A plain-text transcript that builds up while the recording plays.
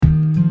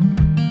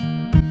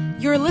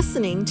You're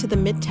listening to the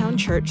Midtown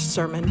Church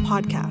Sermon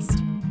Podcast.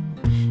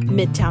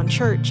 Midtown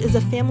Church is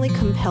a family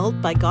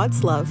compelled by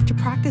God's love to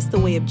practice the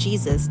way of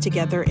Jesus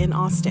together in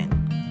Austin.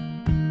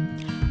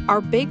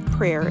 Our big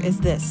prayer is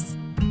this: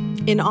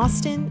 in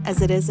Austin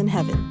as it is in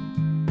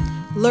heaven.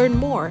 Learn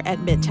more at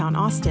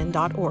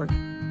midtownaustin.org.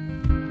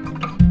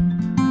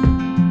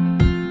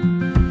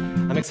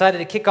 I'm excited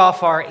to kick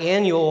off our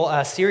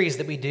annual series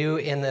that we do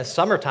in the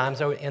summertime,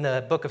 so in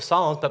the book of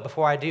Psalms. But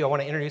before I do, I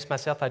want to introduce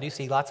myself. I do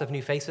see lots of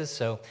new faces.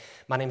 So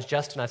my name's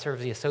Justin. I serve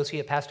as the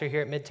associate pastor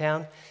here at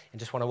Midtown, and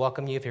just want to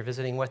welcome you if you're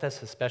visiting with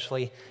us,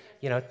 especially,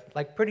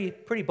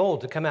 pretty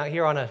bold to come out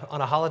here on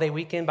a holiday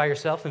weekend by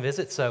yourself and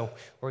visit. So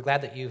we're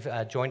glad that you've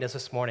joined us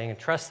this morning and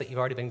trust that you've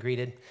already been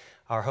greeted.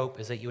 Our hope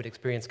is that you would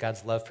experience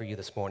God's love for you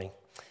this morning.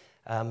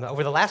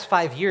 Over the last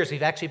 5 years,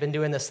 we've actually been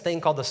doing this thing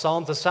called the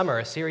Psalms of Summer,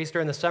 a series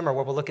during the summer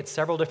where we'll look at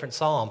several different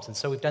Psalms. And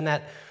so we've done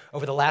that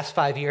over the last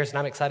 5 years, and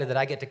I'm excited that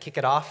I get to kick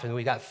it off. And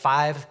we've got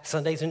 5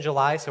 Sundays in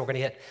July, so we're going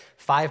to hit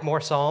 5 more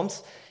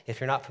Psalms.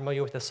 If you're not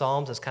familiar with the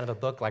Psalms, it's kind of a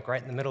book like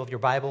right in the middle of your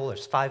Bible.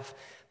 There's 5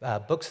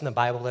 books in the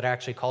Bible that are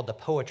actually called the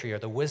poetry or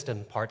the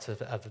wisdom parts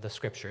of the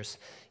scriptures.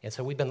 And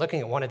so we've been looking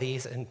at one of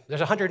these, and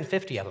there's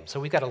 150 of them, so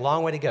we've got a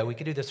long way to go. We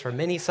could do this for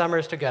many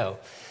summers to go.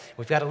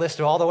 We've got a list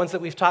of all the ones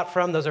that we've taught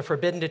from. Those are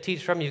forbidden to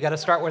teach from. You've got to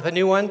start with a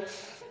new one.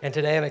 And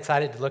today I'm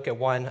excited to look at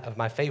one of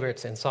my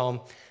favorites in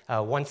Psalm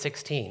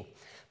 116.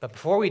 But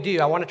before we do,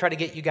 I want to try to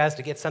get you guys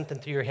to get something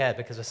through your head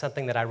because it's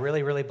something that I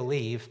really, really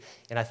believe,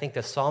 and I think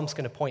the Psalm's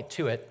going to point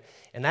to it,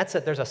 and that's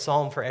that there's a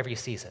Psalm for every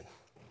season.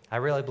 I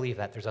really believe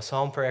that. There's a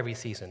Psalm for every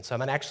season. So I'm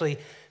going to actually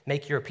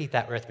make you repeat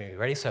that with me.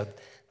 Ready? So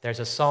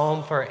there's a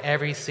Psalm for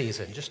every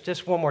season.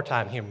 Just one more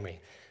time, hear me.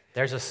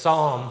 There's a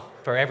Psalm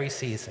for every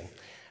season.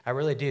 I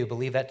really do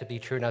believe that to be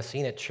true, and I've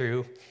seen it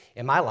true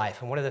in my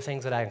life. And one of the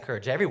things that I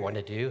encourage everyone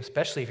to do,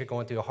 especially if you're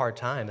going through a hard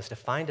time, is to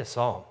find a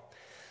psalm.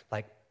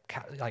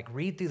 Like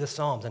read through the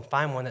Psalms and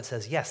find one that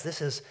says, yes,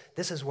 this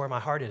is where my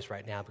heart is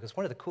right now. Because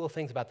one of the cool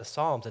things about the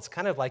Psalms, it's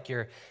kind of like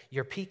you're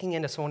peeking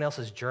into someone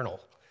else's journal.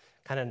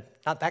 Kind of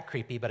not that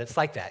creepy, but it's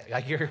like that.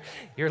 Like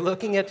you're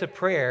looking at the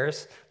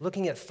prayers,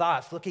 looking at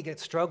thoughts, looking at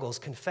struggles,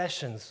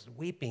 confessions,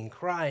 weeping,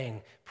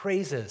 crying,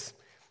 praises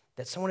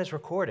that someone has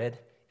recorded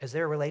as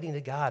they're relating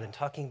to God and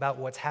talking about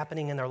what's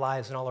happening in their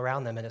lives and all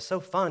around them. And it's so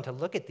fun to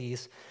look at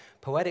these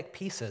poetic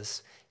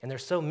pieces, and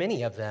there's so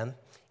many of them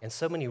and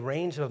so many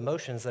range of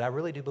emotions that I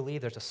really do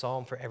believe there's a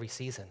psalm for every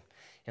season.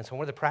 And so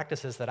one of the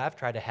practices that I've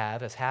tried to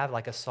have is have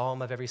like a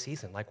psalm of every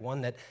season, like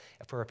one that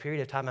for a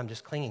period of time I'm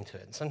just clinging to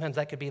it. And sometimes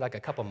that could be like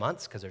a couple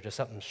months because there's just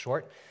something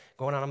short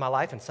going on in my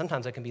life, and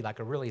sometimes it can be like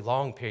a really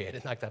long period.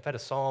 And like I've had a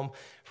psalm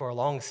for a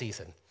long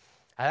season.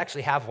 I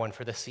actually have one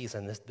for this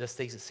season, this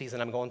season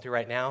I'm going through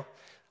right now.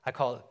 I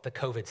call it the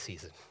COVID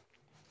season.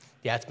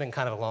 Yeah, it's been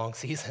kind of a long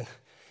season.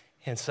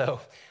 And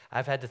so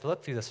I've had to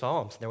look through the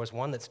Psalms. There was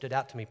one that stood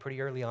out to me pretty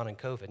early on in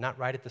COVID, not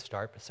right at the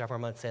start, but several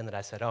months in that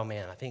I said, oh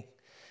man, I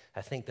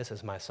think this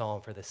is my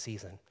psalm for this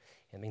season.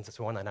 It means it's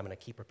one that I'm going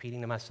to keep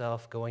repeating to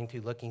myself, going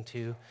to, looking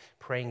to,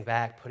 praying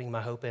back, putting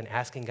my hope in,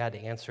 asking God to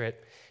answer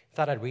it. I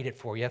thought I'd read it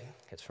for you.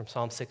 It's from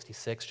Psalm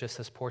 66, just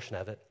this portion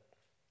of it.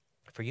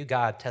 For you,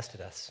 God,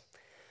 tested us.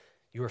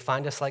 You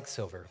refined us like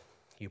silver.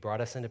 You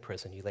brought us into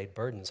prison. You laid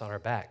burdens on our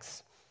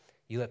backs.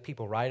 You let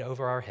people ride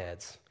over our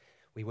heads.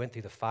 We went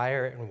through the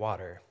fire and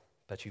water,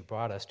 but you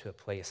brought us to a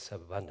place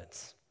of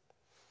abundance.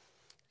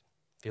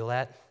 Feel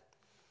that?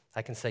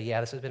 I can say,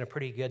 yeah, this has been a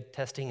pretty good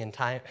testing and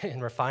time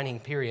and refining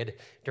period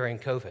during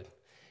COVID.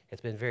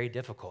 It's been very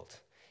difficult.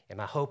 And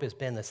my hope has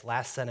been this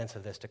last sentence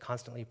of this to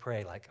constantly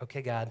pray like,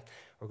 okay, God,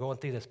 we're going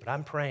through this, but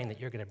I'm praying that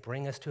you're going to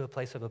bring us to a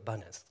place of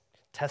abundance.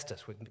 Test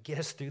us, get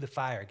us through the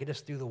fire, get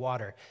us through the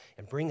water,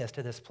 and bring us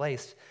to this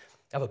place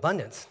of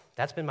abundance.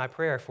 That's been my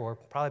prayer for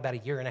probably about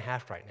a year and a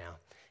half right now.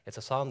 It's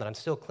a psalm that I'm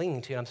still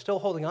clinging to, and I'm still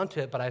holding on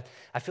to it, but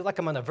I feel like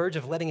I'm on the verge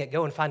of letting it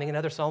go and finding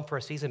another psalm for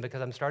a season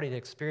because I'm starting to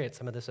experience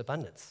some of this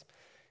abundance.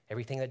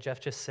 Everything that Jeff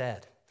just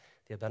said,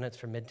 the abundance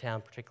for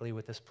Midtown, particularly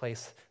with this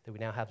place that we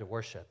now have to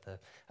worship, the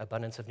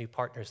abundance of new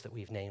partners that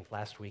we've named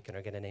last week and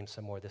are going to name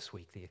some more this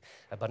week, the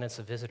abundance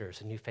of visitors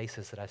and new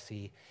faces that I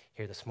see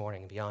here this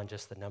morning. Beyond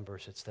just the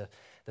numbers, it's the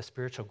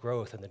spiritual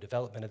growth and the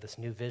development of this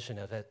new vision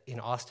of it in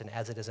Austin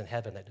as it is in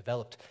heaven that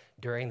developed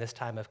during this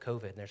time of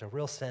COVID. And there's a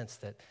real sense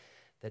that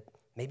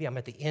maybe I'm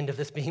at the end of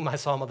this being my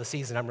psalm of the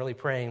season. I'm really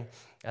praying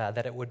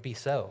that it would be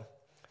so.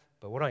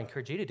 But what I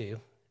encourage you to do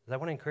is I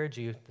want to encourage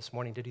you this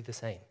morning to do the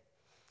same.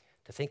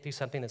 To think through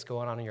something that's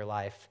going on in your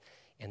life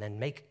and then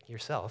make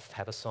yourself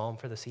have a psalm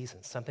for the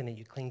season, something that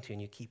you cling to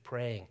and you keep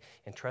praying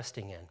and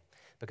trusting in.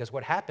 Because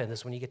what happens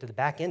is when you get to the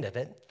back end of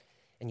it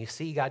and you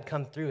see God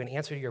come through and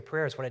answer to your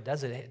prayers, what it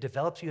does is it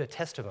develops you a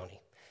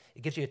testimony.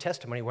 It gives you a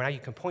testimony where now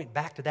you can point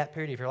back to that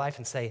period of your life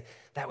and say,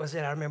 that was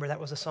it, I remember that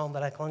was a psalm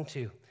that I clung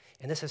to,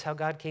 and this is how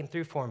God came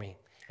through for me.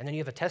 And then you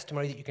have a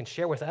testimony that you can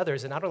share with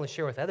others, and not only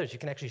share with others, you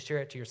can actually share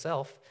it to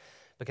yourself,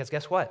 because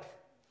guess what?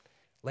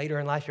 Later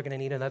in life, you're going to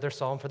need another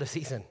psalm for the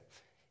season.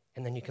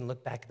 And then you can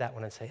look back at that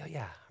one and say, oh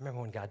yeah, I remember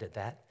when God did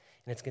that.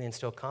 And it's going to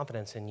instill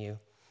confidence in you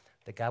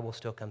that God will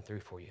still come through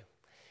for you.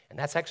 And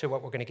that's actually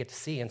what we're going to get to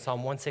see in Psalm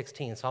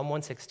 116. Psalm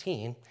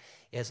 116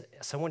 is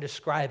someone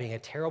describing a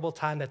terrible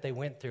time that they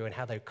went through and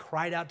how they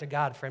cried out to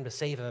God for him to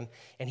save them,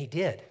 and he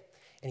did.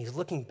 And he's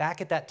looking back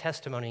at that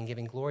testimony and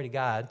giving glory to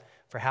God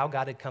for how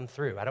God had come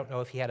through. I don't know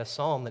if he had a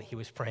psalm that he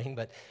was praying,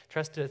 but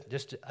just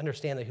to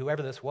understand that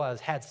whoever this was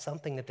had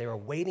something that they were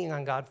waiting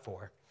on God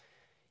for,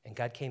 and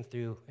God came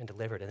through and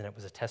delivered, and then it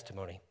was a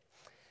testimony.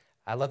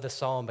 I love this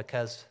psalm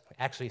because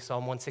actually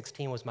Psalm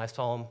 116 was my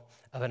psalm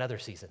of another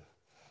season.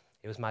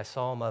 It was my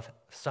psalm of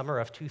summer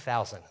of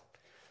 2000.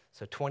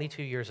 So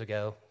 22 years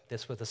ago,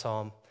 this was the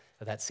psalm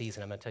of that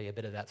season. I'm going to tell you a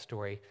bit of that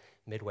story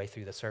midway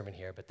through the sermon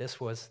here, but this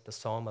was the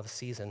psalm of the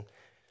season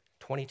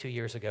 22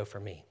 years ago for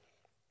me.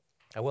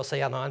 I will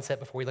say on the onset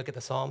before we look at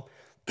the psalm,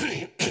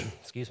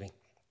 excuse me,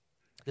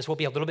 this will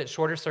be a little bit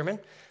shorter sermon,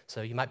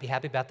 so you might be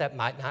happy about that,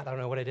 might not, I don't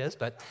know what it is,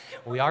 but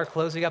we are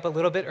closing up a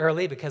little bit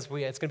early because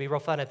it's going to be real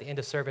fun at the end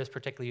of service,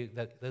 particularly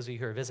those of you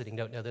who are visiting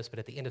don't know this, but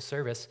at the end of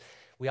service,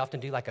 we often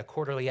do like a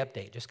quarterly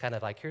update, just kind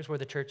of like, here's where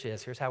the church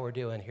is, here's how we're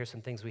doing, here's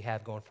some things we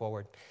have going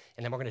forward,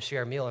 and then we're going to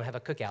share a meal and have a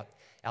cookout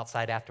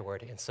outside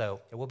afterward, and so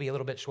it will be a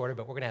little bit shorter,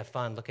 but we're going to have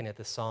fun looking at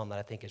this psalm that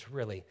I think is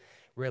really,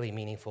 really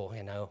meaningful,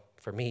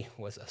 for me,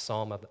 was a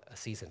psalm of a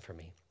season for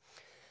me.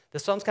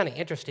 This psalm's kind of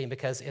interesting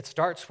because it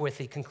starts with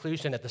the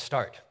conclusion at the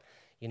start.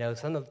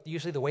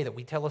 Usually the way that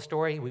we tell a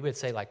story, we would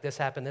say like, this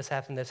happened, this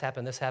happened, this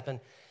happened, this happened,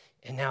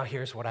 and now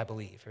here's what I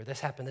believe. Or this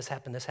happened, this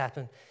happened, this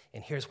happened,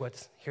 and here's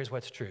what's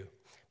true.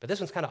 But this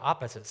one's kind of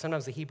opposite.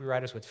 Sometimes the Hebrew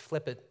writers would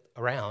flip it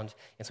around,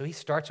 and so he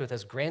starts with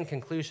this grand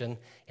conclusion,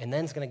 and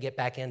then is going to get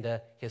back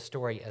into his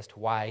story as to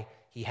why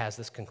he has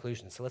this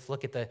conclusion. So let's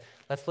look at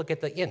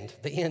the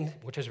end,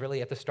 which is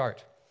really at the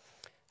start.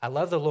 I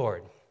love the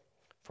Lord,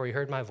 for he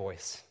heard my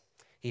voice.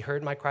 He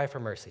heard my cry for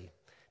mercy.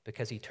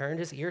 Because he turned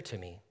his ear to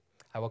me,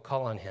 I will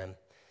call on him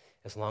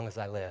as long as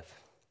I live.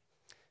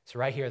 So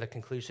right here, the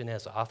conclusion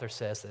is, the author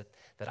says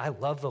that I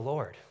love the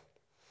Lord,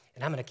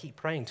 and I'm going to keep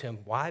praying to him.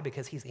 Why?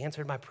 Because he's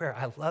answered my prayer.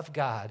 I love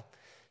God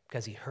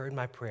because he heard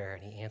my prayer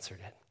and he answered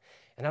it.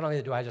 And not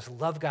only do I just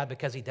love God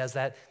because he does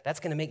that, that's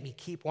going to make me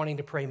keep wanting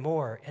to pray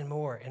more and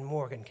more and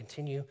more and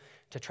continue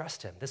to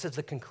trust him. This is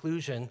the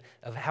conclusion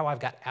of how I've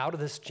got out of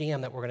this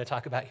jam that we're going to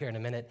talk about here in a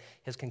minute.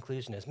 His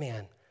conclusion is,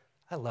 man,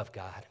 I love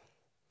God.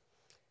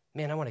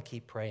 Man, I want to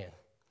keep praying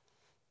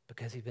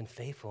because he's been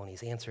faithful and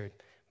he's answered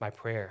my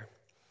prayer.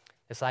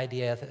 This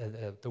idea,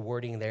 the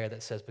wording there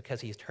that says,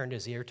 because he's turned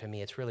his ear to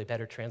me, it's really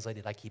better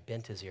translated like he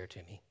bent his ear to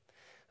me.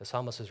 The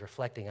psalmist is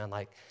reflecting on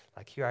like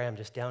here I am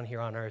just down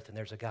here on earth and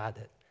there's a God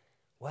that,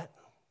 what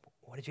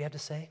did you have to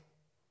say?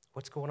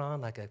 What's going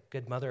on? Like a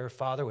good mother or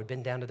father would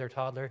bend down to their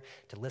toddler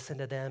to listen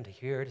to them, to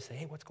hear, to say,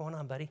 hey, what's going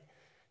on, buddy?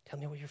 Tell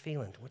me what you're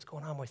feeling. What's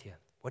going on with you?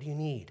 What do you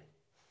need?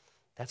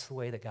 That's the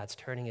way that God's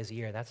turning his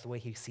ear. That's the way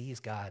he sees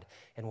God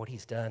and what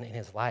he's done in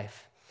his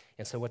life.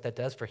 And so what that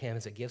does for him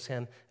is it gives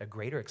him a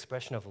greater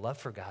expression of love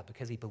for God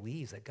because he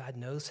believes that God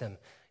knows him,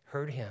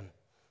 heard him,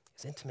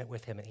 is intimate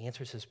with him, and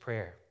answers his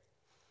prayer.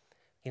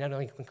 He not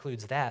only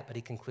concludes that, but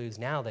he concludes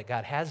now that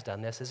God has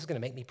done this. This is going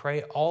to make me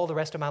pray all the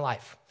rest of my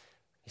life.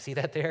 You see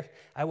that there?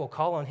 I will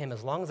call on him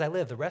as long as I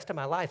live. The rest of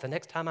my life, the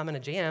next time I'm in a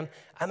jam,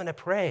 I'm going to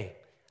pray.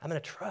 I'm going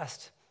to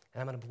trust,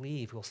 and I'm going to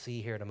believe. We'll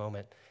see here in a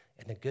moment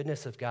in the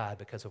goodness of God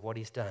because of what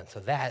he's done. So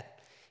that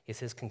is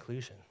his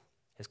conclusion.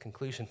 His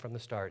conclusion from the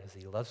start is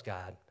he loves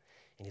God,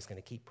 and he's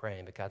going to keep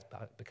praying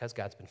because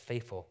God's been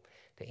faithful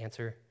to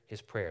answer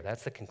his prayer.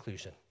 That's the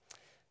conclusion.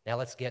 Now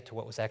let's get to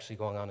what was actually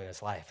going on in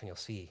his life, and you'll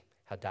see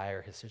how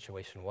dire his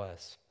situation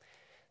was.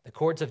 The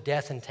cords of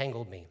death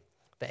entangled me.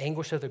 The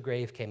anguish of the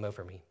grave came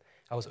over me.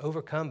 I was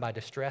overcome by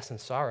distress and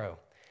sorrow.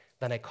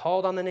 Then I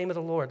called on the name of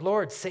the Lord.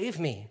 Lord, save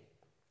me.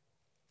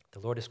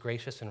 The Lord is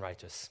gracious and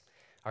righteous.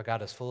 Our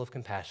God is full of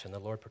compassion. The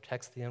Lord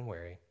protects the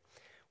unwary.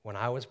 When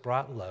I was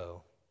brought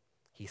low,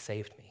 he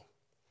saved me.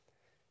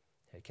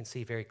 You can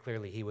see very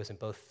clearly he was in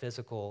both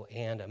physical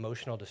and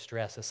emotional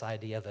distress. This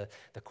idea of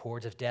the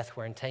cords of death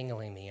were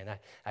entangling me, and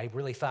I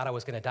really thought I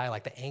was going to die,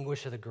 like the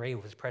anguish of the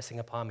grave was pressing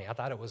upon me. I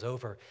thought it was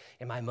over,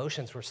 and my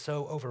emotions were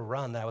so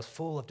overrun that I was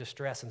full of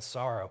distress and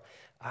sorrow.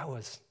 I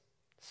was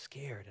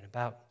scared and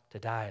about to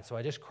die, and so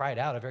I just cried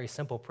out a very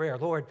simple prayer,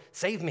 Lord,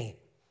 save me.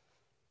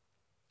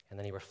 And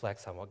then he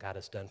reflects on what God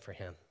has done for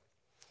him.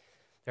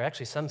 There are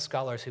actually some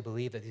scholars who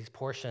believe that this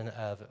portion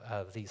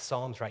of these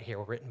Psalms right here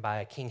were written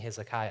by King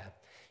Hezekiah.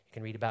 You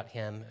can read about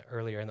him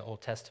earlier in the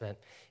Old Testament.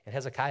 And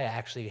Hezekiah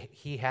actually,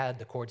 he had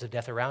the cords of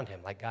death around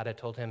him. Like God had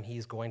told him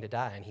he's going to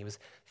die. And he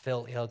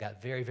fell ill,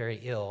 got very, very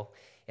ill.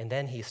 And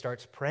then he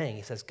starts praying.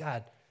 He says,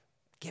 God,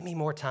 give me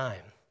more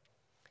time.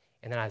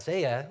 And then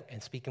Isaiah, in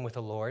speaking with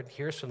the Lord,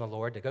 hears from the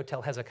Lord to go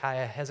tell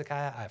Hezekiah,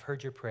 Hezekiah, I've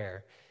heard your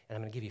prayer, and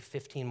I'm going to give you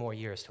 15 more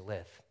years to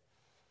live.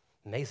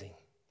 Amazing.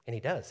 And he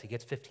does. He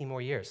gets 15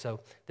 more years. So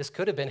this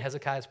could have been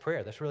Hezekiah's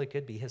prayer. This really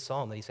could be his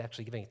psalm that he's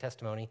actually giving a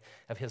testimony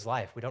of his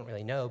life. We don't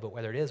really know, but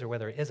whether it is or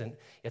whether it isn't,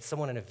 it's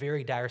someone in a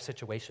very dire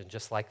situation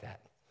just like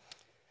that.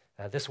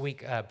 This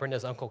week,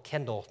 Brenda's uncle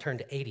Kendall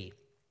turned 80.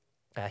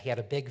 He had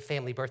a big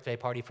family birthday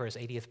party for his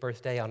 80th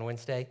birthday on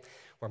Wednesday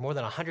where more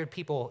than 100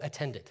 people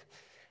attended.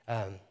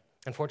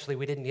 Unfortunately,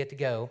 we didn't get to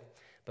go,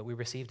 but we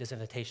received his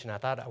invitation. I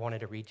thought I wanted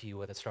to read to you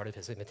what the start of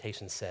his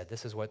invitation said.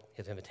 This is what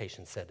his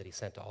invitation said that he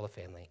sent to all the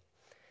family.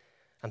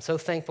 I'm so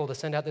thankful to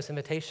send out this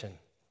invitation.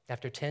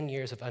 After 10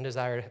 years of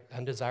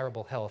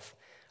undesirable health,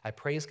 I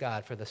praise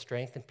God for the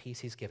strength and peace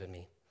he's given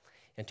me.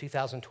 In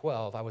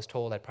 2012, I was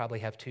told I'd probably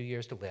have 2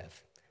 years to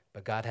live,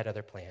 but God had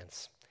other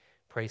plans.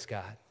 Praise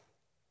God.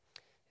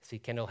 See,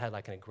 Kendall had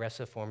like an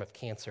aggressive form of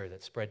cancer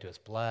that spread to his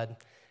blood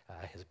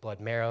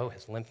marrow,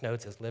 his lymph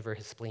nodes, his liver,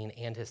 his spleen,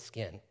 and his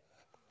skin.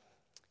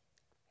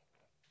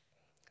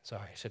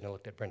 Sorry, I shouldn't have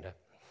looked at Brenda.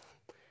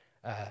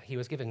 He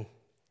was given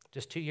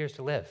just 2 years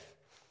to live,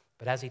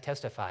 but as he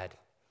testified,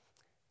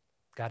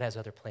 God has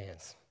other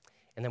plans.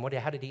 And then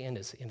how did he end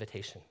his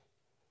invitation?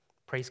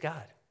 Praise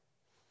God.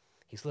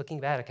 He's looking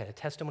back at a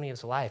testimony of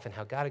his life and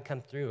how God had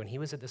come through, and he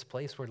was at this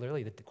place where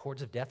literally the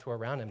cords of death were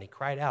around him, and he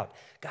cried out,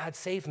 God,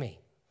 save me.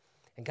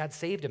 And God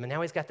saved him, and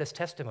now he's got this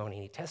testimony,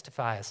 and he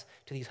testifies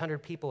to these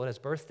 100 people at his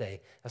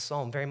birthday, a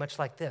psalm very much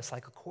like this,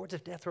 like the cords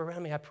of death were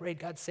around me, I prayed,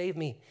 God, save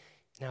me.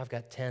 Now I've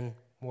got 10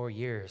 more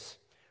years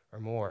or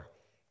more.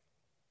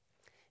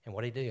 And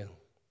what did he do?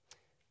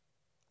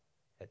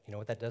 You know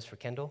what that does for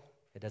Kendall?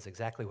 It does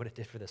exactly what it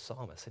did for the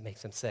psalmist. It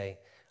makes him say,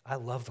 I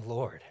love the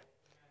Lord.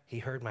 He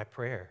heard my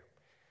prayer.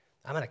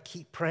 I'm going to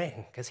keep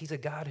praying because he's a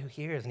God who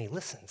hears and he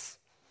listens.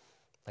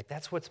 Like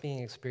that's what's being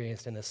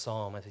experienced in this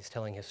psalm as he's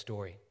telling his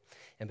story.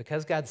 And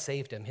because God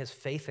saved him, his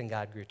faith in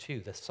God grew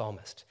too, the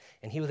psalmist.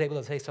 And he was able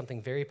to say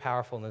something very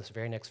powerful in this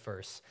very next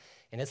verse.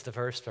 And it's the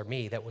verse for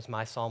me that was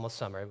my psalm of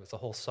summer. It was the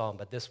whole psalm,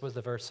 but this was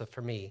the verse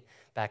for me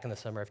back in the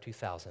summer of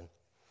 2000.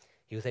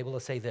 He was able to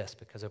say this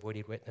because of what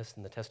he'd witnessed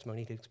and the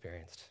testimony he'd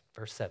experienced.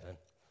 Verse 7,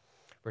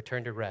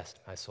 return to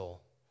rest, my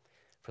soul,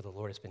 for the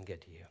Lord has been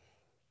good to you.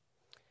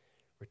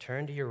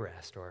 Return to your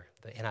rest, or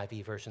the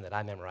NIV version that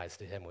I memorized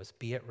to him was,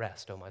 be at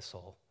rest, O my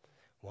soul,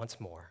 once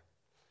more,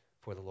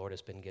 for the Lord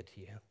has been good to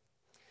you.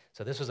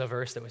 So this was a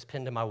verse that was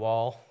pinned to my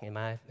wall in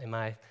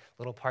my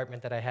little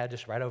apartment that I had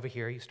just right over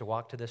here. I used to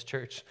walk to this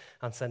church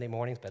on Sunday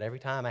mornings, but every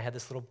time I had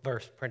this little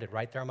verse printed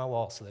right there on my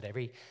wall so that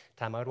every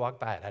time I would walk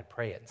by it, I'd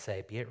pray it and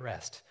say, be at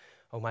rest,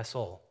 O my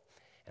soul.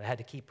 And I had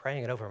to keep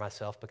praying it over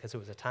myself because it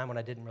was a time when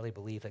I didn't really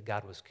believe that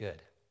God was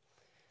good.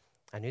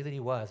 I knew that he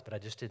was, but I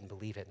just didn't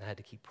believe it, and I had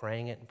to keep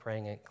praying it,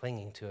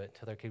 clinging to it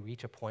until there could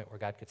reach a point where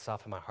God could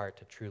soften my heart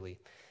to truly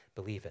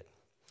believe it.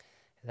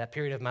 In that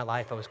period of my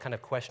life, I was kind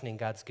of questioning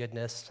God's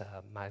goodness,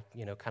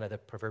 kind of the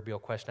proverbial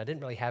question. I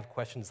didn't really have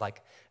questions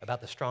like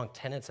about the strong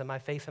tenets of my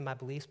faith and my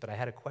beliefs, but I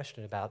had a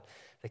question about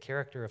the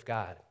character of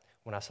God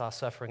when I saw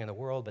suffering in the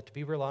world. But to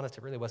be real honest,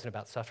 it really wasn't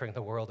about suffering in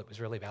the world. It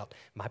was really about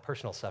my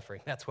personal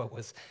suffering. That's what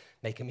was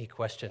making me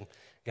question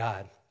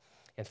God.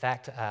 In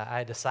fact,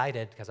 I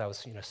decided, because I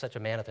was such a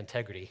man of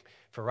integrity,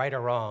 for right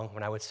or wrong,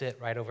 when I would sit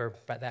right over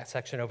that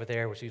section over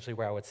there, which is usually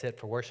where I would sit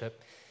for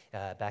worship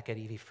back at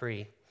EV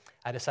Free,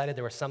 I decided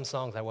there were some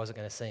songs I wasn't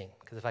going to sing,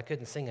 because if I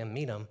couldn't sing them,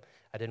 mean them,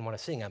 I didn't want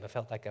to sing them. I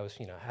felt like I was,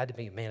 I had to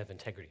be a man of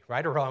integrity.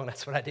 Right or wrong,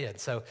 that's what I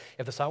did. So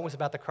if the song was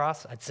about the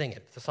cross, I'd sing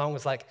it. If the song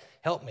was like,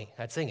 help me,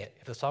 I'd sing it.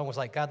 If the song was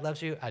like, God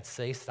loves you, I'd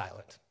stay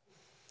silent.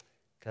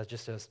 Because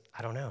just as,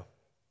 I don't know.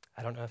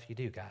 I don't know if you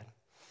do, God.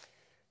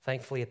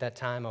 Thankfully, at that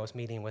time, I was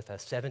meeting with a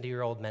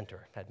 70-year-old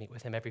mentor. I'd meet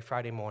with him every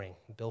Friday morning,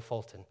 Bill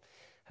Fulton,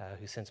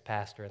 who since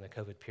passed during the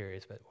COVID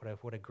periods, but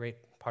what a great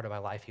part of my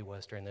life he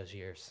was during those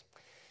years.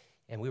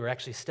 And we were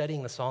actually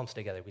studying the Psalms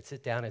together. We'd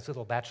sit down, as a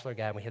little bachelor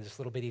guy, and we had this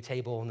little bitty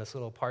table in this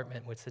little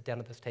apartment. We'd sit down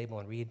at this table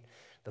and read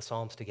the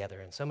Psalms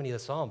together. And so many of the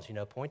Psalms,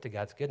 point to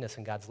God's goodness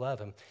and God's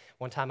love. And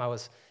one time I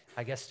was,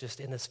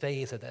 just in this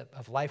phase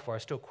of life where I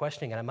was still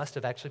questioning, and I must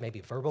have actually maybe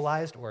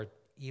verbalized or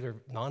either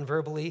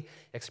non-verbally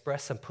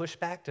expressed some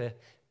pushback to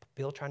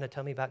Bill trying to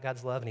tell me about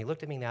God's love. And he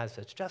looked at me now and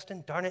says,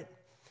 Justin, darn it,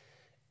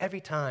 every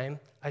time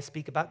I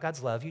speak about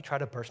God's love, you try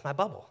to burst my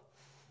bubble.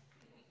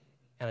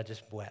 And I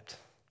just wept.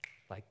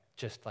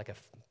 Just like a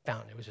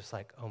fountain. It was just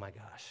like, oh my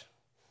gosh,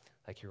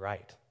 like you're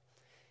right.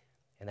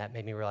 And that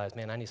made me realize,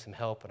 man, I need some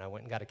help. And I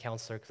went and got a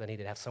counselor because I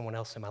needed to have someone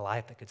else in my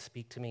life that could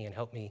speak to me and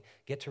help me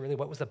get to really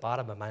what was the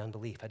bottom of my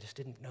unbelief. I just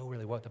didn't know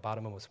really what the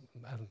bottom of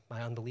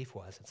my unbelief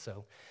was. And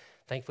so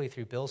thankfully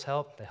through Bill's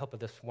help, the help of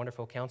this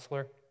wonderful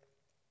counselor,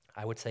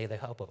 I would say the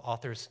help of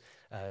authors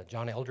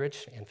John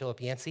Eldridge and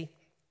Philip Yancey,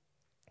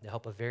 the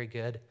help of very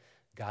good,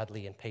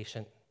 godly, and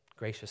patient,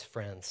 gracious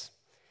friends,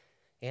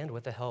 and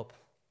with the help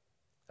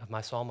of my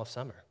Psalm of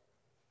Summer,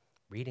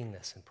 reading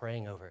this and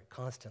praying over it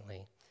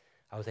constantly,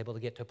 I was able to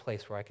get to a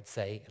place where I could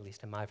say, at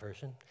least in my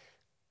version,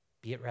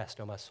 be at rest,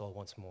 O my soul,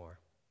 once more,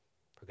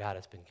 for God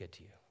has been good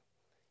to you.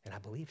 And I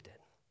believed it.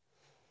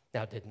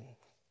 Now, it didn't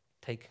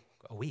take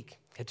a week.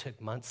 It took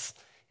months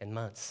and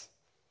months.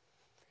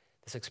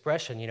 This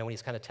expression, when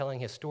he's kind of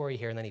telling his story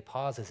here and then he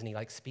pauses and he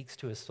speaks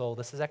to his soul,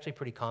 this is actually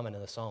pretty common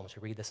in the Psalms.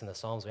 We read this in the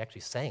Psalms. We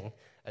actually sang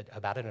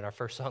about it in our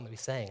first song that we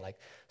sang, like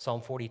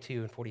Psalm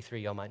 42 and 43,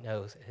 y'all might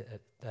know.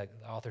 The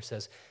author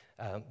says,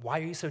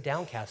 why are you so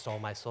downcast, O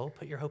my soul?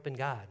 Put your hope in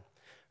God.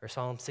 Or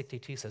Psalm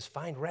 62 says,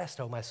 find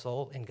rest, O my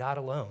soul, in God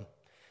alone.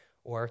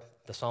 Or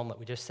the psalm that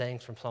we just sang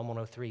from Psalm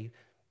 103,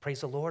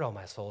 Praise the Lord, all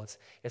my soul.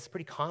 It's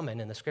pretty common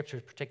in the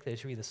scriptures, particularly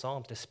as you read the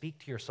Psalms, to speak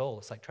to your soul.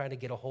 It's like trying to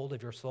get a hold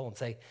of your soul and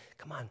say,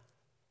 come on,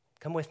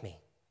 come with me.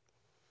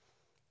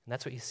 And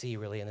that's what you see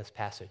really in this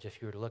passage.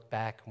 If you were to look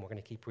back, and we're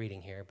going to keep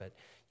reading here, but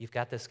you've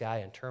got this guy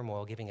in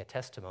turmoil giving a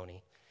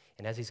testimony.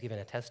 And as he's giving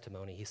a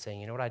testimony, he's saying,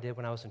 you know what I did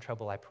when I was in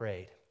trouble? I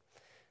prayed.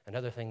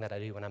 Another thing that I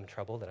do when I'm in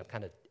trouble that I'm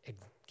kind of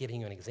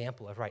giving you an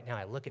example of right now,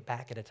 I look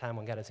back at a time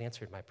when God has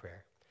answered my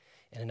prayer.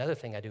 And another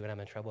thing I do when I'm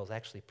in trouble is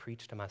actually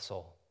preach to my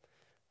soul.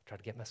 I try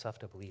to get myself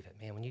to believe it.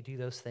 Man, when you do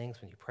those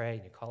things, when you pray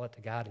and you call it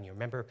to God and you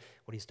remember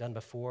what he's done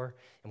before,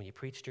 and when you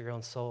preach to your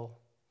own soul,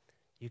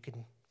 you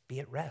can be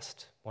at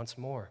rest once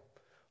more.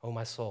 Oh,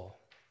 my soul.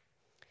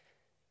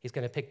 He's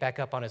going to pick back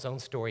up on his own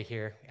story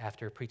here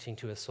after preaching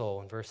to his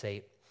soul. In verse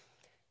 8,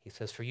 he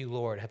says, for you,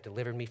 Lord, have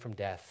delivered me from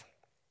death,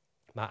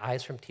 my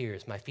eyes from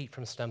tears, my feet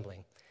from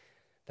stumbling,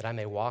 that I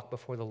may walk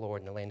before the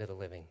Lord in the land of the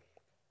living.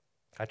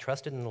 I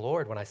trusted in the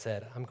Lord when I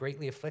said, I'm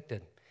greatly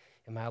afflicted.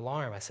 In my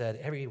alarm, I said,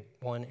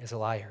 everyone is a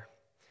liar.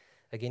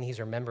 Again,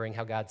 he's remembering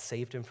how God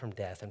saved him from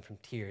death and from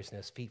tears and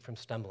his feet from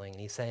stumbling.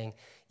 And he's saying,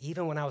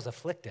 even when I was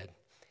afflicted,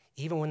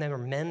 even when there were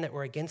men that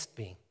were against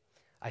me,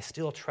 I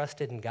still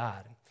trusted in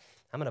God.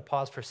 I'm going to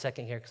pause for a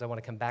second here because I want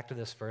to come back to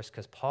this verse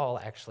because Paul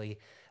actually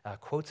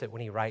quotes it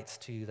when he writes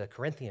to the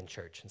Corinthian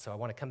church. And so I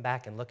want to come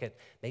back and look at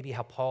maybe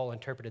how Paul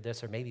interpreted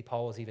this, or maybe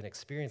Paul was even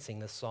experiencing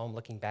this psalm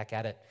looking back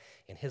at it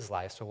in his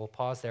life. So we'll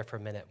pause there for a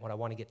minute. What I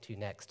want to get to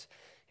next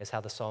is how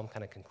the psalm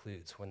kind of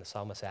concludes when the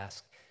psalmist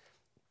asks,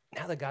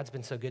 now that God's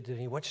been so good to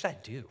me, what should I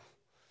do?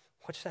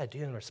 What should I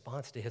do in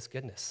response to his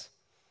goodness?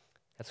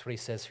 That's what he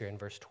says here in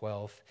verse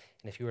 12.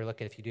 And if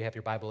you do have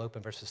your Bible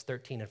open, verses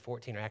 13 and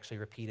 14 are actually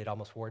repeated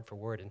almost word for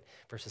word in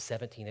verses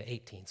 17 and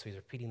 18. So he's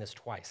repeating this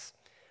twice.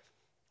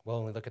 Well,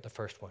 when we look at the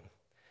first one,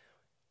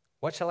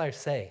 what shall I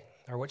say?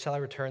 Or what shall I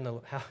return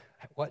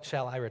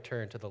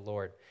to the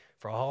Lord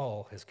for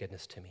all his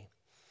goodness to me?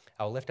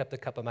 I will lift up the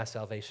cup of my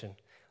salvation.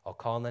 I'll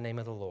call on the name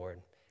of the Lord,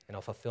 and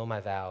I'll fulfill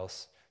my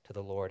vows to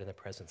the Lord in the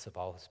presence of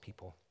all his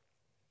people.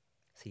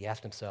 So he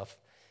asked himself,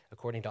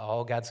 according to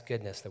all God's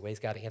goodness, the ways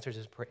God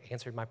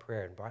answered my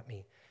prayer and brought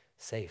me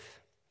safe,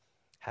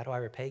 how do I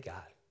repay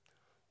God?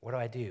 What do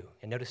I do?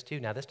 And notice too,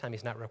 now this time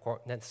he's not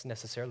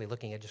necessarily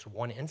looking at just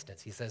one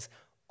instance. He says,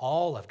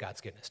 all of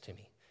God's goodness to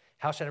me.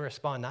 How should I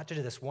respond? Not to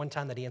this one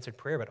time that he answered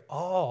prayer, but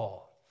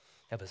all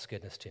of his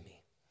goodness to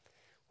me.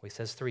 Well, he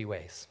says 3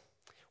 ways.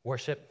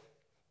 Worship,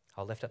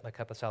 I'll lift up my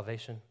cup of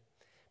salvation.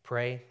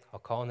 Pray, I'll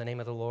call on the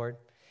name of the Lord.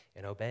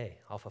 And obey,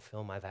 I'll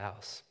fulfill my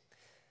vows.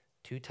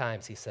 2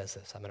 times he says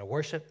this. I'm going to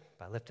worship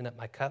by lifting up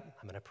my cup.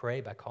 I'm going to pray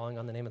by calling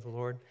on the name of the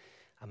Lord.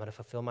 I'm going to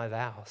fulfill my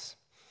vows.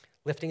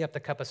 Lifting up the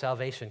cup of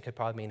salvation could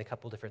probably mean a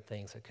couple different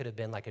things. It could have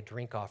been like a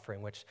drink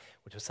offering, which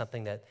was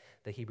something that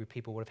the Hebrew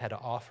people would have had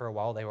to offer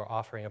while they were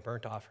offering a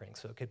burnt offering.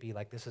 So it could be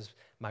like, this is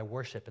my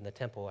worship in the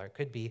temple. Or it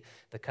could be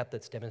the cup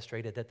that's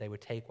demonstrated that they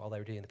would take while they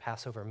were doing the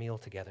Passover meal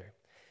together.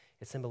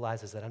 It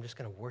symbolizes that I'm just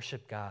going to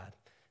worship God.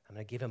 I'm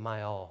going to give him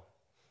my all,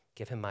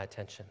 give him my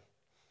attention.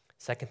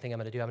 Second thing I'm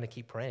going to do, I'm going to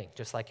keep praying,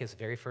 just like his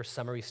very first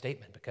summary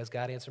statement. Because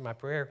God answered my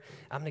prayer,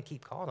 I'm going to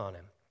keep calling on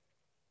him.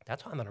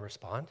 That's how I'm going to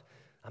respond.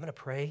 I'm going to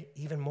pray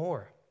even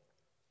more.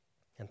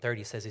 And third,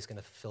 he says he's going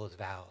to fulfill his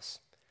vows.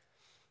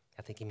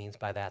 I think he means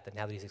by that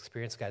now that he's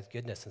experienced God's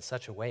goodness in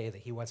such a way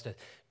that he wants to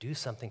do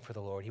something for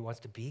the Lord. He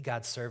wants to be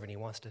God's servant. He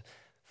wants to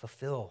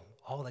fulfill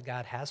all that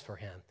God has for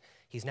him.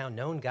 He's now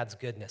known God's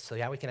goodness, so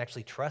now we can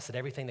actually trust that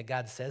everything that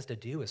God says to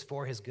do is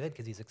for his good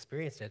because he's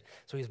experienced it.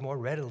 So he's more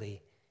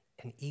readily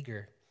and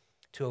eager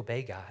to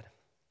obey God.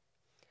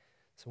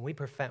 So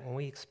when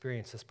we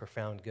experience this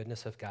profound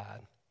goodness of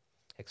God,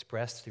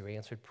 expressed through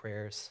answered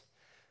prayers,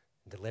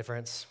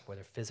 deliverance,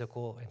 whether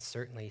physical and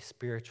certainly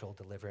spiritual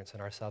deliverance in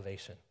our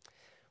salvation,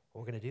 what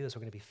we're going to do is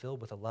we're going to be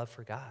filled with a love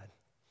for God.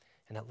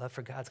 And that love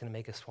for God is going to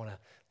make us want to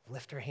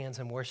lift our hands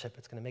in worship.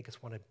 It's going to make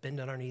us want to bend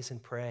on our knees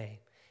and pray.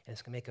 And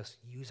it's going to make us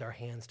use our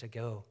hands to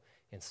go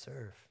and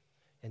serve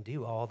and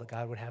do all that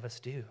God would have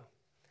us do.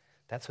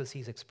 That's what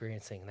he's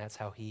experiencing, and that's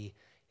how he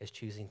is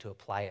choosing to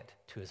apply it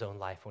to his own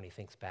life when he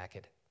thinks back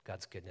at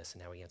God's goodness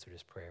and how he answered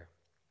his prayer.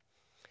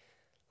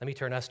 Let me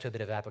turn us to a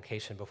bit of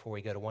application before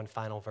we go to one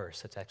final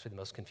verse. It's actually the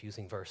most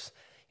confusing verse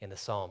in the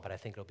psalm, but I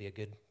think it'll be a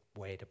good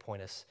way to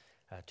point us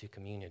to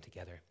communion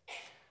together.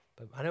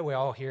 But I know we're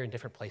all here in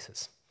different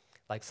places.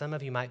 Like some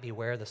of you might be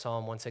where the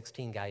Psalm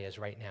 116 guy is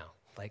right now.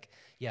 Like,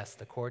 yes,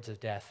 the cords of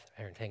death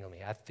are entangling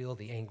me. I feel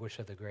the anguish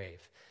of the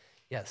grave.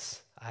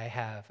 Yes,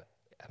 I'm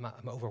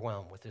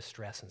overwhelmed with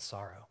distress and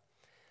sorrow.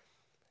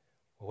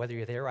 Well, whether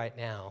you're there right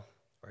now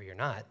or you're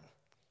not,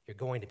 you're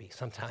going to be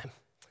sometime.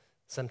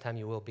 Sometime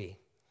you will be.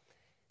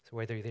 So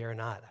whether you're there or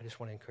not, I just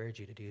want to encourage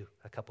you to do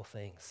a couple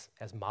things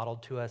as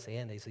modeled to us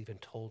and as even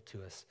told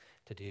to us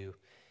to do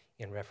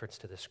in reference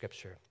to the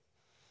scripture.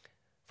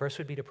 First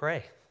would be to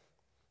pray.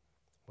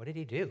 What did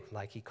he do?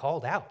 Like, he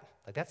called out.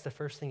 Like, that's the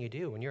first thing you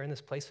do when you're in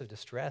this place of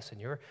distress and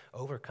you're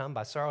overcome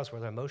by sorrows,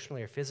 whether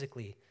emotionally or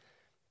physically.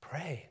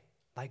 Pray.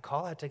 Like,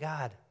 call out to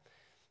God.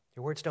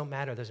 Your words don't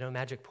matter. There's no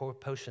magic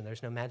potion.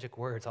 There's no magic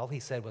words. All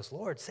he said was,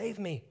 Lord, save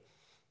me.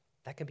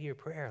 That can be your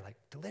prayer, like,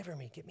 deliver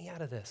me, get me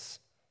out of this.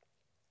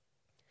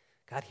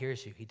 God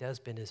hears you. He does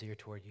bend his ear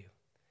toward you.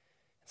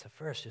 And so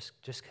first,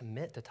 just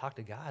commit to talk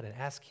to God and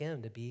ask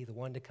him to be the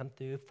one to come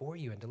through for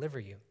you and deliver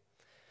you.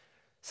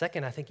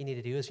 Second, I think you need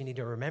to do is you need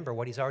to remember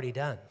what he's already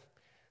done.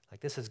 Like,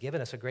 this has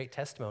given us a great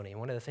testimony. And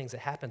one of the things that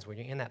happens when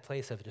you're in that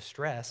place of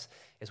distress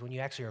is when you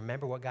actually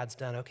remember what God's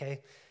done. Okay,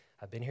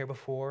 I've been here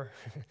before.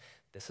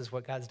 This is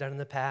what God's done in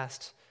the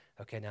past.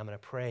 Okay, now I'm going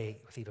to pray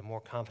with even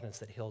more confidence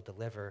that he'll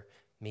deliver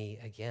me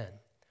again.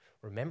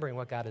 Remembering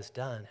what God has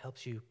done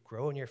helps you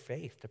grow in your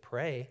faith to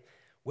pray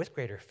with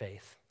greater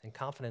faith and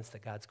confidence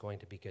that God's going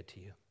to be good to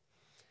you.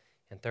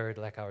 And third,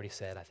 like I already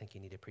said, I think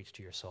you need to preach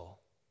to your soul.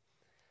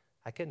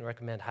 I couldn't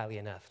recommend highly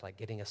enough, like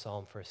getting a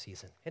psalm for a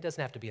season. It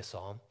doesn't have to be a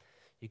psalm.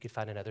 You could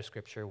find another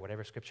scripture,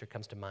 whatever scripture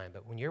comes to mind.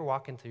 But when you're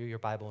walking through your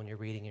Bible and you're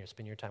reading and you're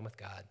spending your time with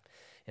God,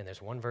 and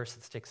there's one verse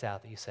that sticks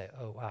out that you say,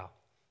 oh, wow,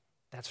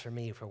 that's for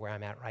me, for where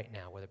I'm at right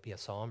now, whether it be a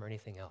psalm or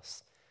anything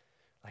else.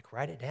 Like,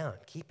 write it down,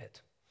 keep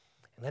it,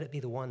 and let it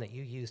be the one that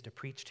you use to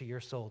preach to your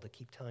soul, to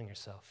keep telling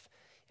yourself.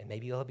 And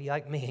maybe you'll be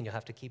like me, and you'll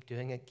have to keep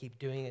doing it,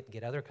 and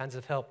get other kinds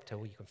of help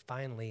till you can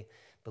finally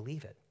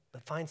believe it.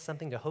 But find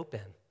something to hope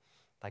in.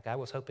 Like I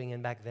was hoping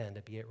in back then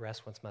to be at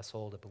rest once my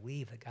soul, to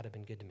believe that God had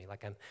been good to me.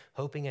 Like I'm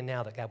hoping in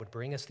now that God would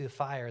bring us through the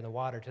fire and the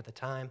water to the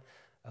time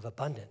of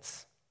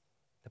abundance,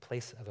 the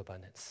place of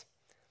abundance.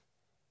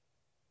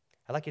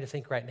 I'd like you to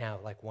think right now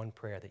like one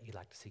prayer that you'd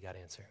like to see God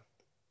answer.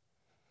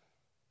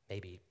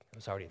 Maybe it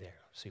was already there,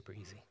 super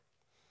easy.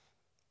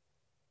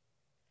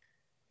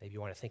 Maybe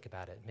you want to think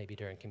about it. Maybe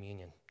during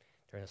communion,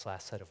 during this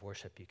last set of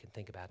worship, you can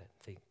think about it.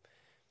 Think,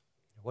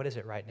 what is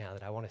it right now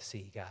that I want to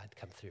see God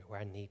come through, where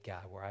I need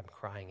God, where I'm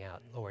crying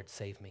out, Lord,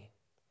 save me?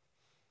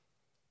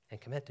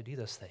 And commit to do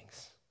those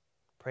things.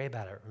 Pray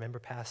about it. Remember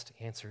past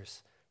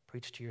answers.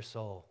 Preach to your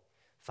soul.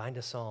 Find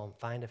a psalm.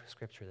 Find a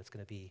scripture that's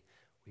going to be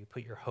where you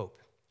put your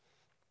hope.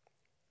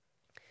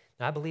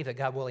 Now, I believe that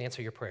God will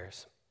answer your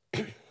prayers.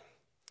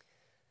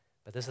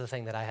 But this is the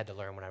thing that I had to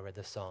learn when I read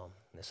this psalm.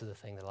 And this is the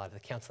thing that a lot of the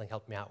counseling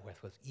helped me out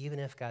with, was even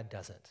if God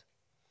doesn't,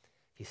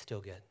 he's still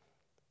good.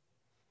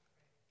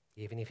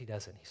 Even if he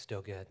doesn't, he's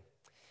still good.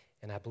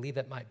 And I believe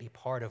that might be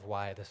part of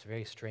why this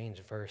very strange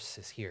verse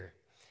is here.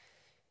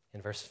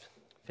 In verse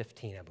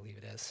 15, I believe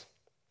it is.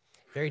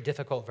 Very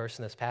difficult verse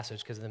in this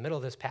passage, because in the middle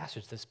of this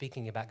passage that's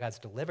speaking about God's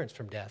deliverance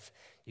from death,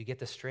 you get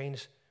this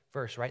strange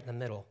verse right in the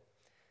middle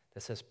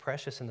that says,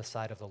 precious in the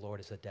sight of the Lord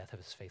is the death of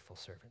his faithful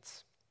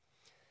servants.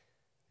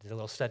 I did a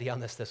little study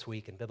on this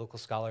week, and biblical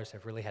scholars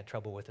have really had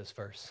trouble with this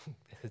verse.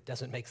 It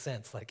doesn't make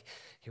sense. Like,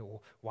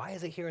 why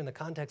is it here in the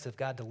context of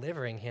God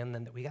delivering him,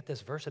 and we got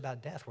this verse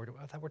about death?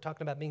 I thought we're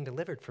talking about being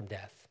delivered from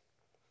death.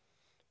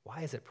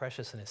 Why is it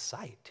precious in his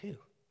sight, too?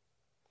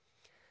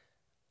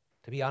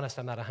 To be honest,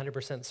 I'm not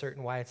 100%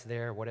 certain why it's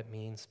there, what it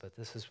means, but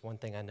this is one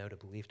thing I know to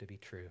believe to be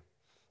true,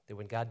 that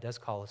when God does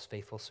call his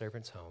faithful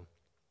servants home,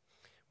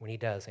 when he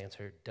does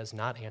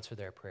not answer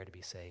their prayer to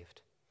be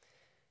saved,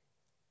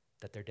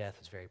 that their death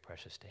is very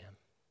precious to him,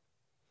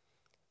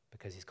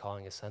 because he's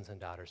calling his sons and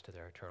daughters to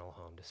their eternal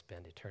home to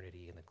spend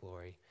eternity in the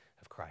glory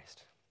of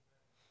Christ.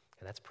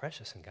 And that's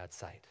precious in God's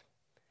sight.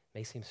 It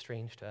may seem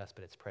strange to us,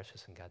 but it's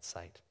precious in God's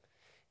sight.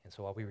 And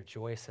so while we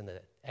rejoice in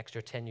the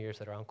extra 10 years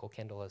that our Uncle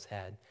Kendall has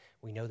had,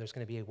 we know there's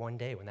going to be one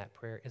day when that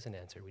prayer isn't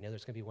answered. We know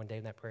there's going to be one day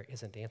when that prayer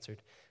isn't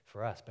answered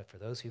for us. But for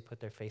those who put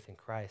their faith in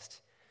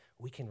Christ,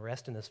 we can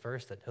rest in this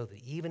verse that know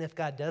that even if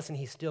God doesn't,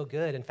 he's still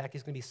good. In fact,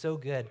 he's going to be so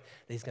good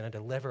that he's going to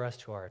deliver us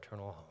to our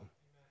eternal home.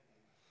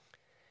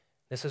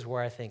 This is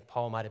where I think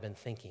Paul might have been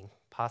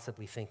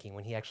possibly thinking,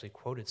 when he actually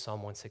quoted Psalm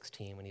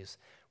 116 when he was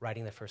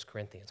writing the 1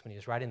 Corinthians. When he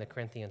was writing the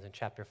Corinthians in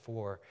chapter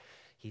 4,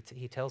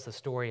 he tells the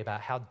story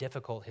about how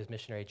difficult his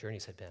missionary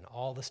journeys had been,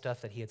 all the stuff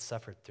that he had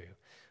suffered through,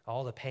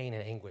 all the pain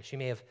and anguish. You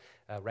may have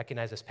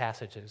recognized this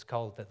passage. It's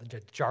called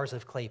the jars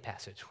of clay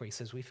passage, where he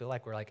says, we feel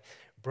like we're like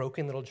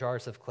broken little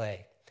jars of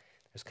clay.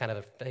 There's kind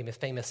of a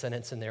famous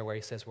sentence in there where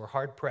he says, we're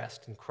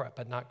hard-pressed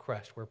but not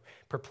crushed. We're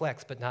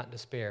perplexed but not in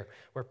despair.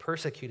 We're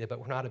persecuted but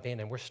we're not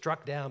abandoned. We're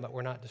struck down but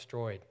we're not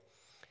destroyed.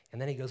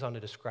 And then he goes on to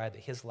describe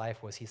that his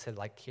life was, he said,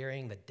 like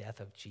carrying the death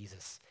of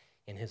Jesus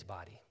in his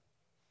body.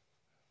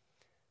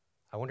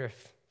 I wonder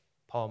if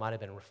Paul might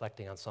have been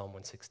reflecting on Psalm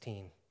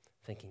 116,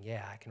 thinking,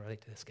 yeah, I can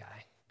relate to this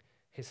guy.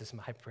 This is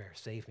my prayer,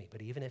 save me.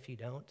 But even if you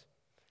don't,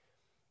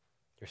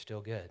 you're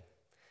still good.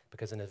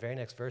 Because in the very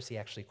next verse, he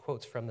actually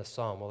quotes from the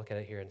psalm. We'll look at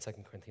it here in 2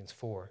 Corinthians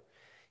 4.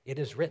 It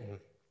is written,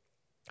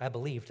 I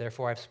believed,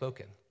 therefore I've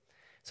spoken.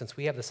 Since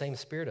we have the same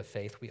spirit of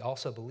faith, we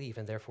also believe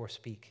and therefore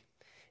speak.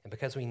 And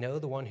because we know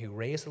the one who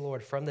raised the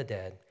Lord from the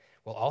dead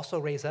will also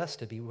raise us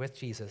to be with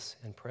Jesus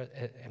and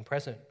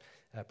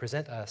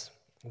present us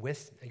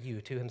with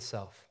you to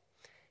himself.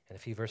 And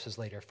a few verses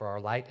later, for our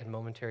light and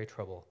momentary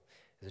trouble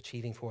is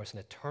achieving for us an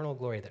eternal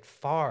glory that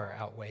far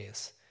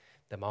outweighs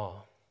them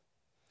all.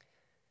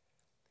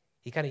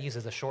 He kind of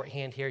uses a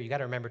shorthand here. You got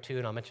to remember, too,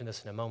 and I'll mention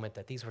this in a moment,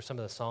 that these were some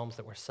of the psalms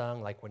that were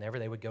sung, like whenever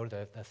they would go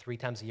to the 3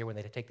 times a year when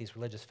they'd take these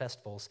religious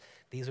festivals,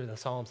 these are the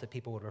psalms that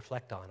people would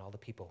reflect on, all the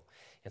people.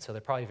 And so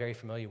they're probably very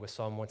familiar with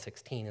Psalm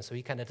 116. And so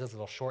he kind of does a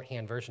little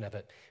shorthand version of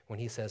it when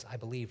he says, I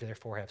believe,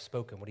 therefore I have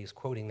spoken. What he's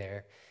quoting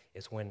there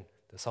is when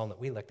the psalm that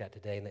we looked at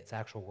today, and its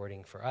actual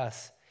wording for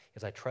us,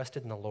 is I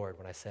trusted in the Lord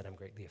when I said I'm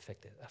greatly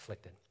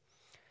afflicted.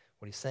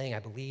 What he's saying, I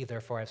believe,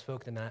 therefore I've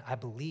spoken, and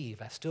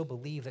I still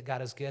believe that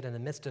God is good in the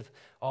midst of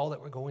all that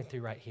we're going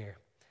through right here.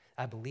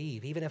 I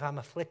believe, even if I'm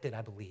afflicted,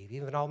 I believe.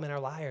 Even if all men are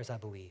liars, I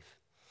believe.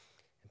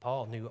 And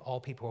Paul knew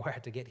all people were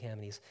out to get him,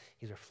 and he's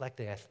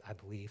reflecting, I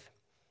believe,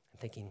 and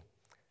thinking,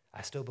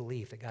 I still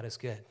believe that God is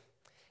good.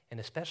 And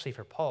especially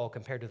for Paul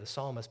compared to the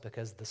psalmist,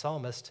 because the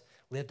psalmist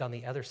lived on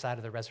the other side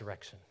of the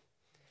resurrection.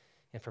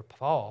 And for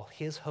Paul,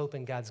 his hope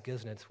in God's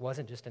goodness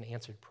wasn't just an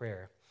answered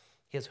prayer.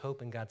 His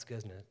hope in God's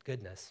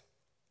goodness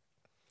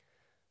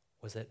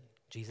was that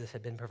Jesus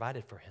had been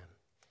provided for him,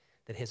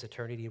 that his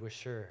eternity was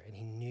sure, and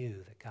he knew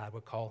that God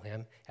would call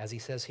him, as he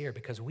says here,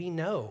 because we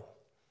know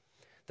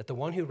that the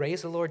one who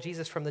raised the Lord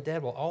Jesus from the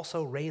dead will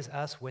also raise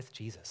us with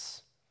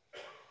Jesus.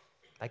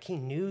 Like he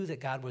knew that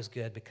God was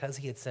good because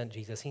he had sent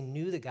Jesus. He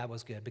knew that God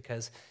was good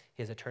because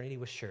his eternity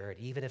was sure, and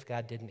even if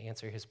God didn't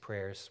answer his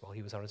prayers while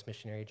he was on his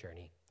missionary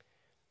journey,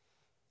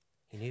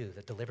 he knew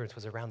that deliverance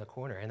was around the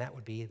corner, and that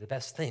would be the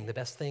best thing. The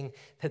best thing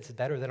that's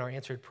better than our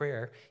answered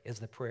prayer is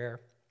the prayer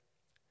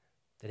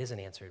that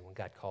isn't answered when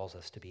God calls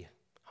us to be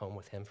home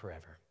with him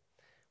forever,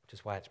 which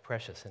is why it's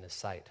precious in his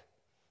sight,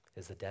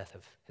 is the death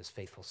of his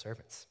faithful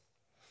servants.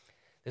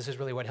 This is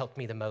really what helped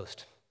me the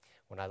most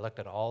when I looked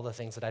at all the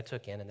things that I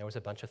took in, and there was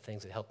a bunch of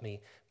things that helped me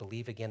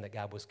believe again that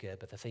God was good,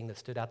 but the thing that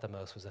stood out the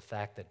most was the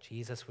fact that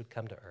Jesus would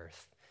come to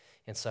earth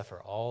and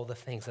suffer all the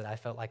things that I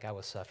felt like I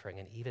was suffering,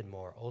 and even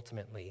more,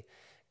 ultimately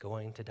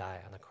going to die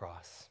on the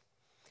cross.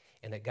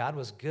 And that God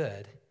was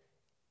good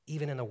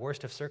even in the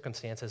worst of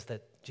circumstances,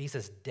 that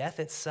Jesus' death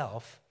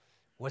itself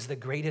was the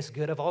greatest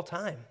good of all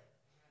time.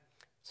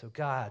 So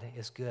God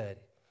is good,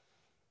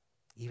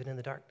 even in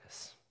the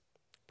darkness.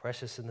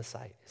 Precious in the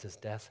sight is his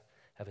death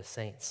of his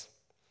saints.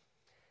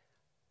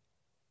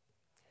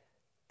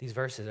 These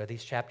verses, or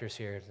these chapters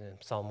here in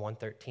Psalm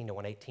 113 to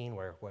 118,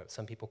 were what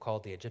some people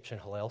called the Egyptian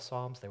Hallel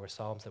Psalms. They were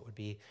psalms that would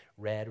be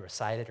read,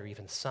 recited, or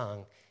even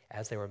sung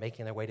as they were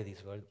making their way to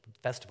these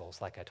festivals,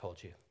 like I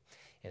told you.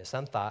 And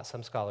some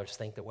scholars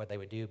think that what they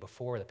would do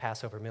before the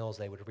Passover meals,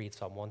 they would read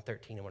Psalm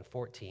 113 and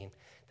 114,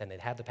 then they'd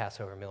have the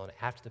Passover meal, and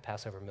after the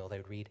Passover meal, they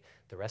would read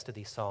the rest of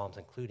these psalms,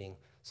 including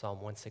Psalm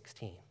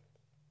 116.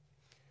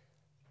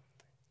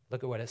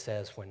 Look at what it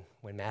says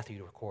when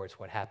Matthew records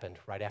what happened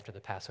right after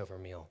the Passover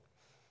meal.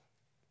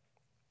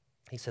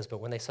 He says, but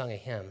when they sung a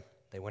hymn,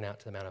 they went out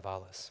to the Mount of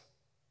Olives.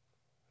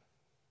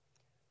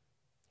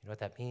 You know what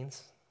that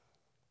means?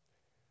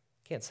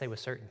 Can't say with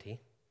certainty,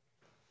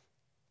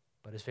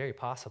 but it's very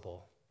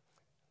possible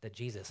that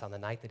Jesus, on the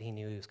night that he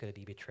knew he was going to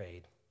be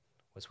betrayed,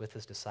 was with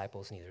his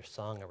disciples and either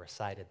sung or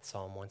recited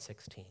Psalm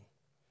 116.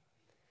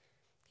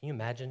 Can you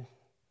imagine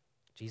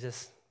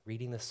Jesus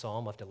reading this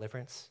psalm of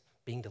deliverance,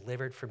 being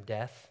delivered from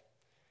death,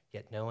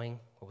 yet knowing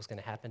what was going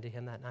to happen to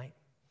him that night?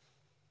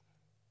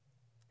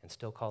 And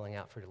still calling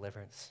out for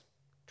deliverance,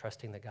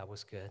 trusting that God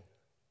was good.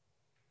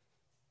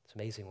 It's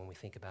amazing when we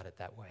think about it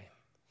that way.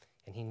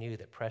 And he knew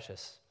that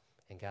precious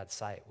in God's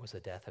sight was the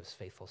death of his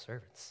faithful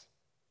servants.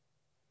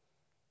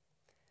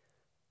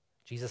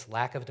 Jesus'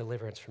 lack of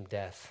deliverance from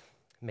death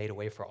made a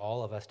way for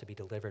all of us to be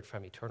delivered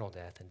from eternal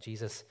death. And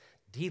Jesus'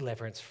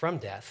 deliverance from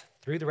death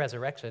through the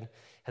resurrection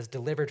has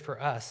delivered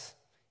for us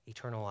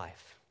eternal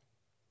life.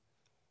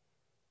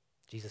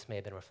 Jesus may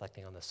have been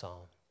reflecting on the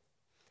psalm.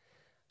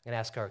 I'm going to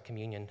ask our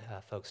communion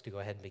folks to go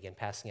ahead and begin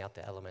passing out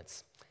the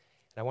elements.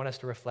 And I want us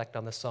to reflect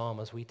on the psalm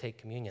as we take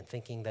communion,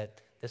 thinking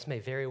that this may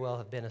very well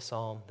have been a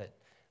psalm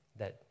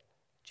that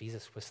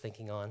Jesus was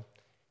thinking on,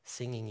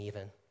 singing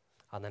even,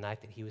 on the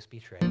night that he was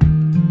betrayed.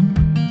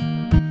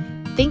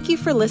 Thank you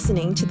for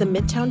listening to the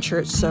Midtown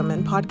Church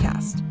Sermon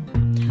Podcast.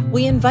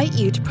 We invite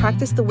you to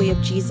practice the way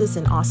of Jesus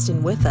in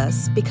Austin with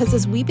us, because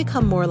as we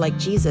become more like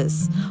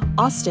Jesus,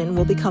 Austin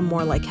will become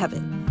more like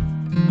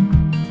heaven.